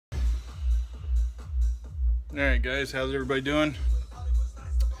Alright guys, how's everybody doing?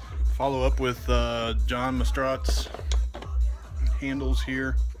 Follow up with John Mastrat's handles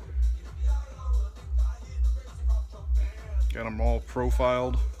here. Got them all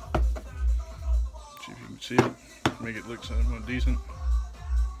profiled. See if you can see it. Make it look somewhat decent.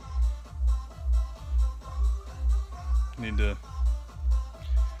 Need to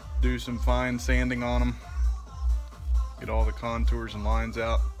do some fine sanding on them. Get all the contours and lines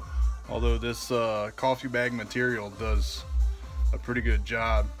out. Although this coffee bag material does a pretty good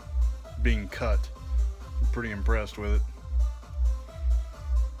job being cut. I'm pretty impressed with it.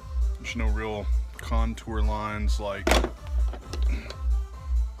 There's no real contour lines, like,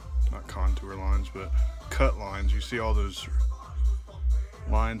 not contour lines, but cut lines. You see all those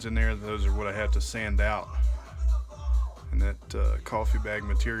lines in there? Those are what I have to sand out. And that coffee bag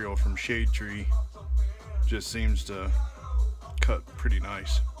material from Shade Tree just seems to cut pretty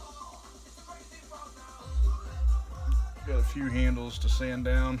nice. Got a few handles to sand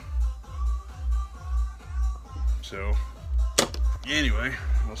down. So anyway,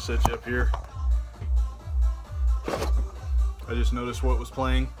 I'll set you up here. I just noticed what was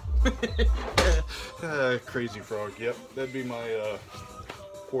playing. Crazy Frog. Yep, that'd be my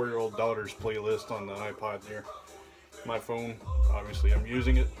 4-year-old daughter's playlist on the iPod here. My phone, obviously I'm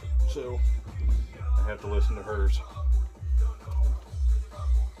using it, so I have to listen to hers.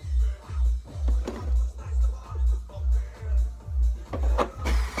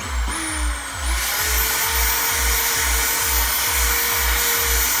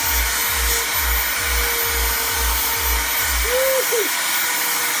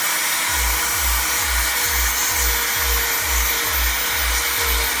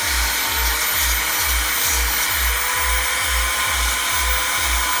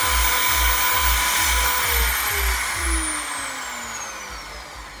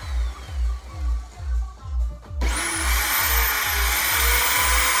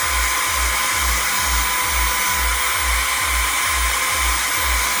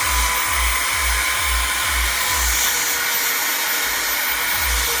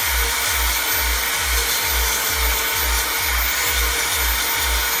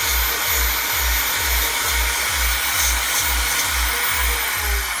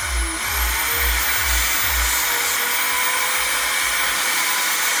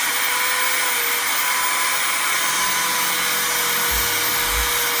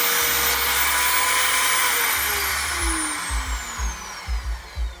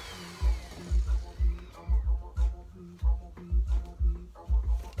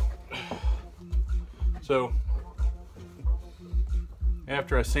 So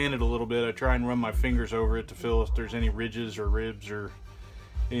after I sand it a little bit, I try and run my fingers over it to feel if there's any ridges or ribs or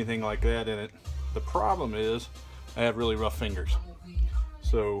anything like that in it. The problem is I have really rough fingers,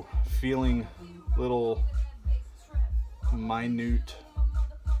 so feeling little minute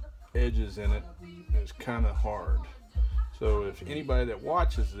edges in it is kind of hard. So if anybody that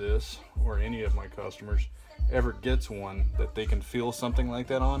watches this, or any of my customers, ever gets one that they can feel something like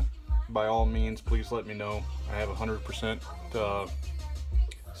that on, by all means, please let me know. I have 100%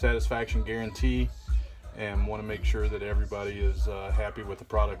 satisfaction guarantee and want to make sure that everybody is happy with the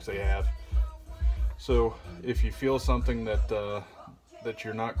products they have. So if you feel something that that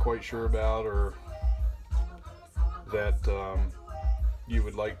you're not quite sure about, or that you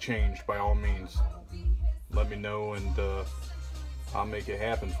would like changed, by all means, let me know, and I'll make it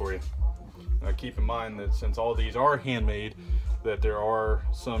happen for you. Now keep in mind that since all these are handmade, that there are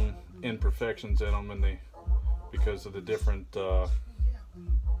some imperfections in them, and because of the different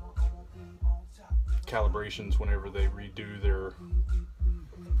calibrations whenever they redo their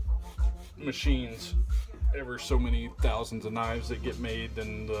machines. Ever so many thousands of knives that get made,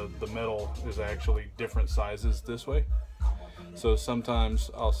 then the metal is actually different sizes this way. So sometimes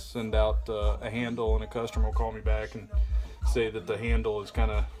I'll send out a handle, and a customer will call me back and say that the handle is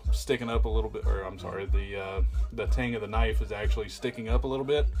kind of sticking up a little bit, or I'm sorry, the tang of the knife is actually sticking up a little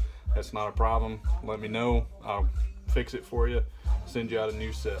bit. That's not a problem. Let me know. I'll fix it for you. Send you out a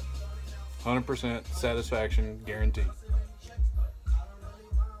new set. 100% satisfaction guarantee.